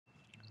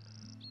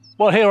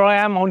Well, here I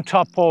am on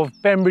top of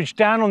Bembridge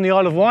down on the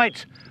Isle of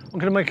Wight. I'm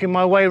going to make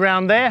my way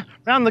around there,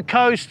 around the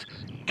coast,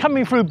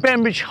 coming through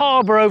Bembridge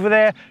Harbour over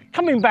there,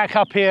 coming back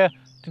up here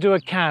to do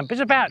a camp. It's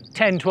about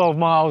 10-12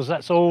 miles,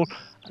 that's all.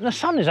 And the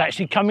sun is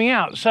actually coming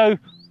out, so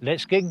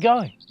let's get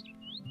going.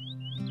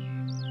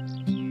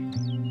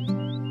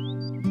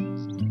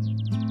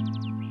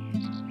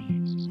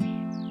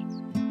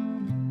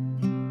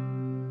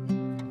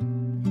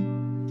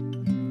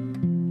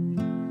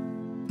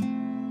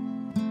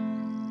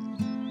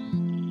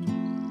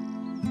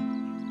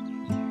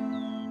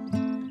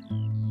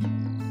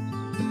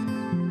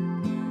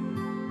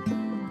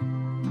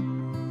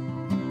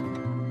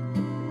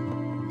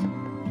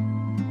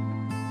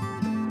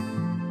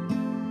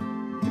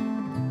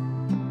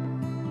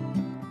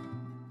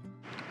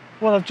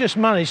 Well, I've just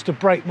managed to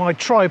break my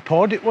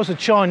tripod. It was a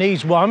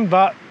Chinese one,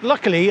 but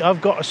luckily I've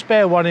got a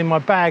spare one in my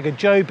bag, a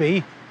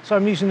Joby. So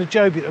I'm using the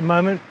Joby at the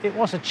moment. It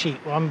was a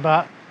cheap one,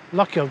 but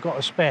lucky I've got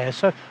a spare.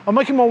 So I'm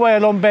making my way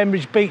along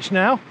Bembridge Beach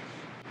now,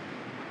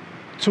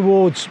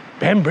 towards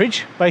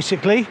Bembridge,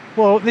 basically.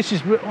 Well, this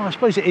is, well, I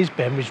suppose it is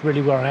Bembridge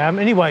really where I am.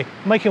 Anyway,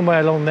 making my way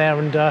along there,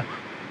 and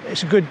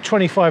it's a good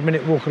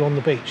 25-minute walk along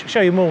the beach. I'll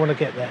show you more when I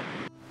get there.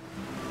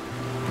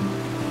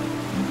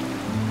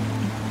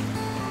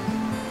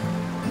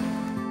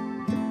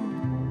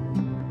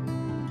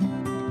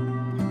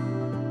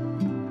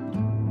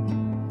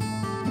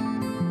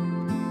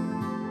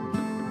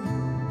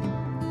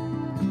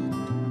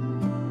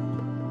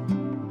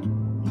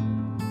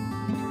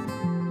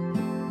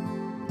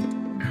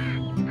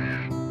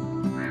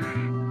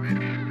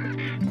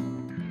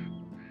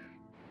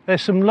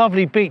 There's some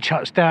lovely beach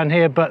huts down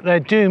here, but they're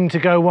doomed to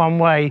go one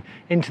way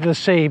into the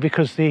sea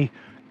because the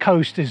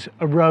coast is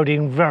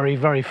eroding very,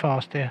 very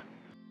fast here.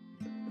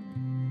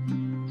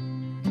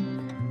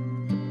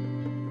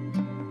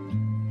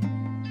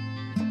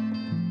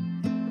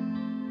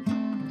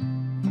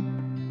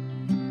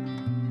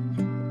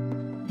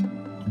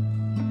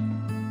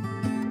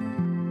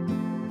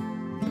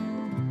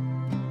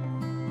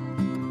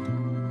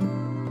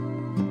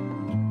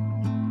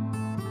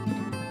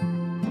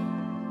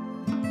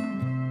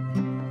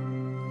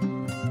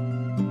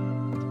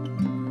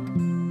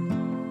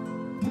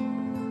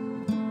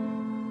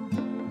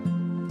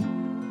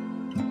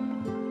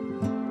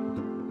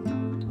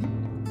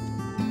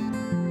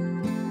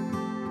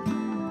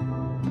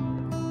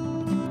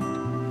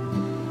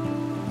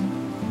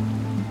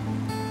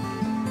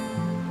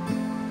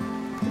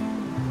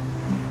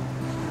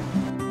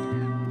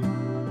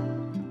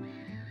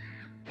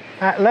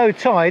 At low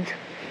tide,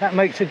 that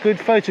makes a good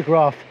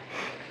photograph.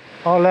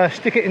 I'll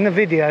stick it in the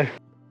video.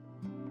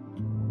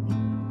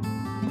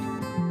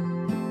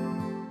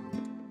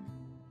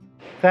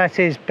 That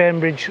is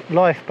Bembridge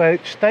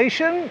Lifeboat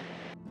Station.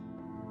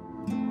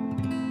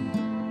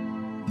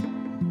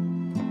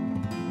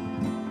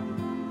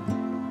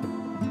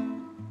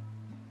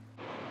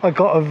 I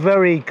got a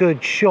very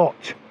good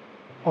shot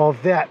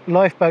of that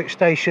lifeboat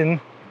station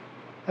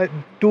at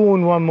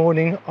dawn one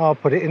morning. I'll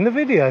put it in the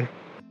video.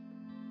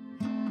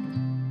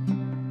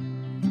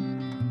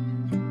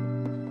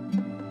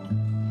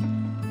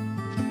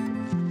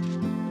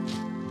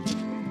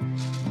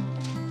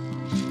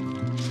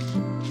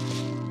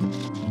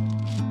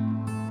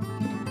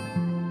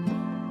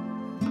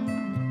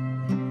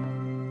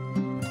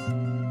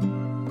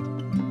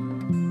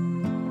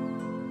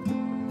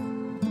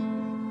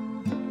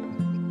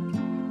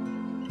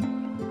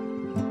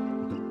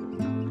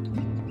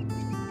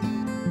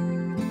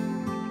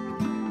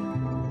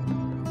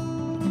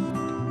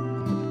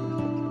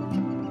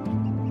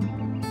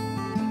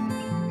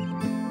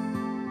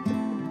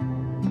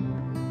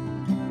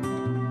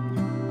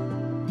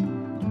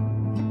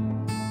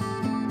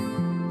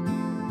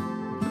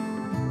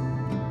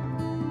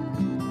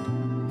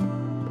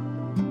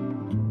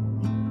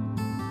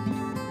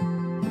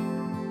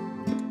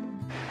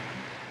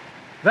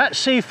 That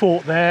sea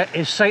fort there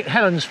is St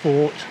Helens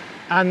Fort,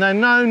 and they're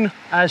known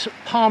as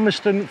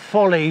Palmerston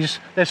Follies.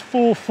 There's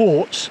 4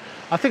 forts.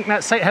 I think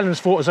that's St Helens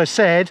Fort, as I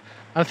said.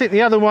 I think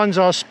the other ones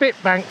are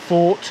Spitbank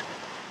Fort,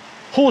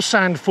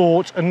 Horsesand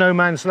Fort and No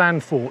Man's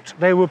Land Fort.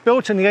 They were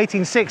built in the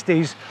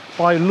 1860s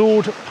by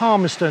Lord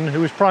Palmerston,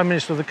 who was Prime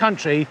Minister of the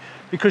country,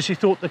 because he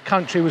thought the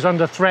country was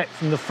under threat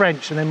from the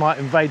French and they might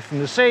invade from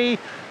the sea.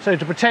 So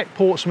to protect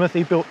Portsmouth,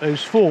 he built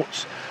those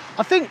forts.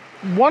 I think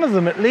one of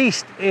them at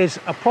least is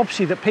a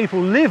property that people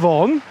live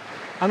on,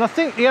 and I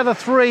think the other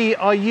 3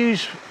 are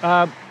used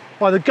by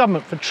the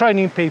government for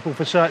training people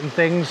for certain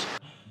things.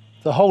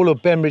 The whole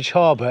of Bembridge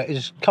Harbour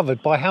is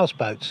covered by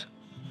houseboats.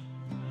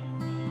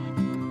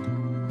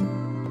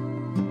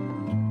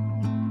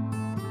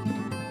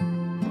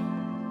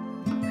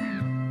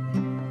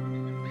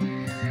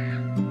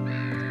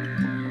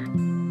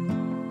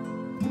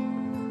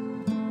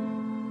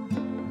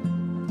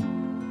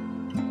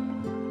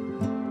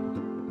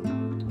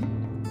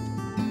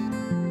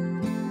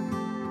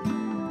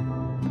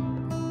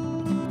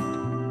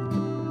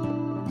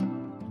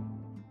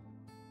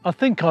 I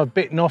think I've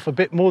bitten off a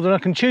bit more than I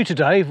can chew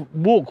today,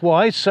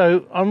 walk-wise,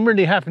 so I'm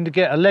really having to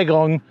get a leg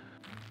on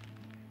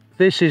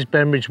This is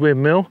Bembridge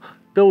Windmill,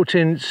 built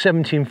in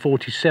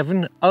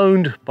 1747,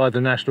 owned by the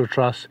National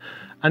Trust,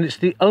 and it's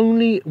the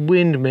only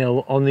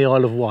windmill on the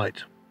Isle of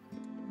Wight.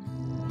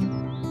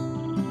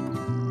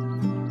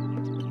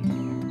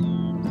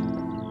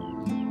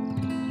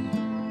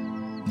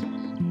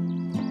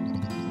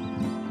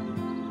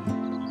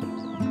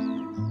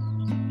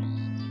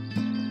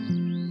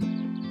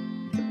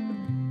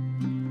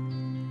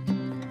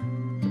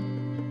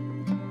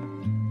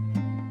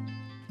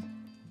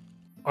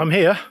 I'm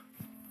here.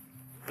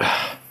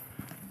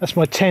 That's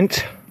my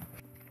tent.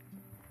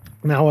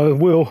 Now I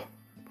will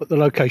put the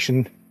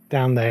location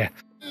down there.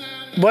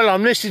 Well,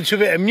 I'm listening to a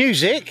bit of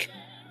music.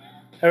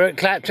 Eric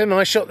Clapton,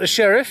 I Shot the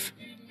Sheriff.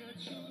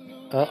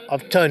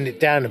 I've toned it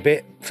down a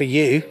bit for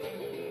you,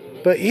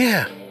 but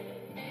yeah,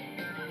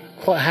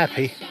 quite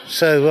happy.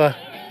 So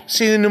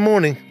see you in the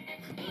morning.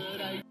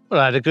 Well,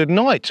 I had a good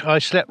night. I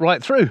slept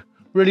right through.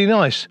 Really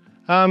nice.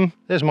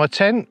 There's my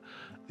tent.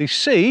 The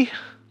sea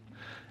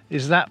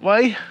is that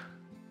way.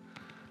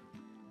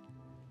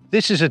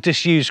 This is a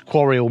disused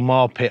quarry or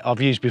marl pit I've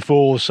used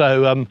before,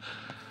 so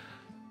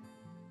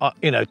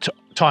you know,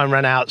 time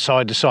ran out, so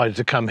I decided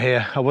to come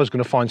here. I was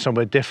going to find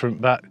somewhere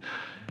different, but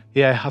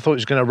yeah, I thought it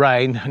was going to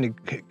rain, and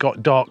it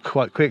got dark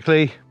quite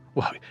quickly.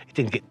 Well, it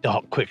didn't get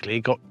dark quickly,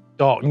 it got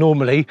dark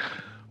normally,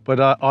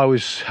 but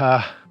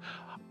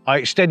I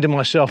extended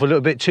myself a little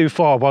bit too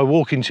far by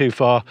walking too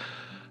far.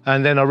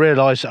 And then I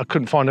realised I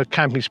couldn't find a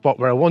camping spot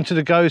where I wanted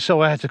to go,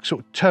 so I had to sort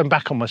of turn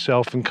back on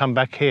myself and come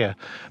back here.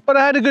 But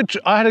I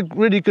had a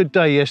really good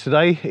day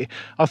yesterday.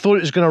 I thought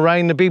it was going to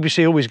rain. The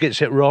BBC always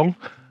gets it wrong,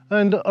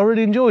 and I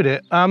really enjoyed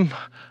it. And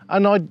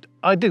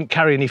I didn't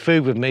carry any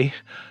food with me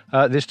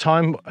this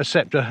time,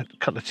 except a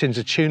couple of tins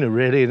of tuna,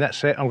 really, and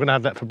that's it. I'm going to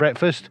have that for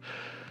breakfast,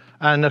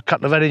 and a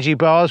couple of energy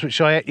bars,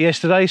 which I ate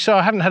yesterday. So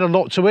I haven't had a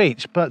lot to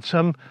eat, but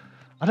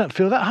I don't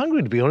feel that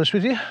hungry, to be honest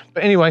with you.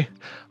 But anyway,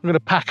 I'm going to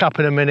pack up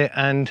in a minute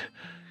and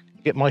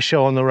get my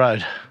show on the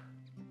road.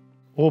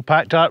 All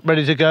packed up,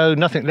 ready to go,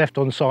 nothing left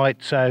on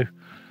site, so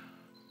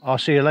I'll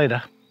see you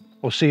later.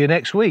 Or see you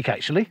next week,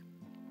 actually.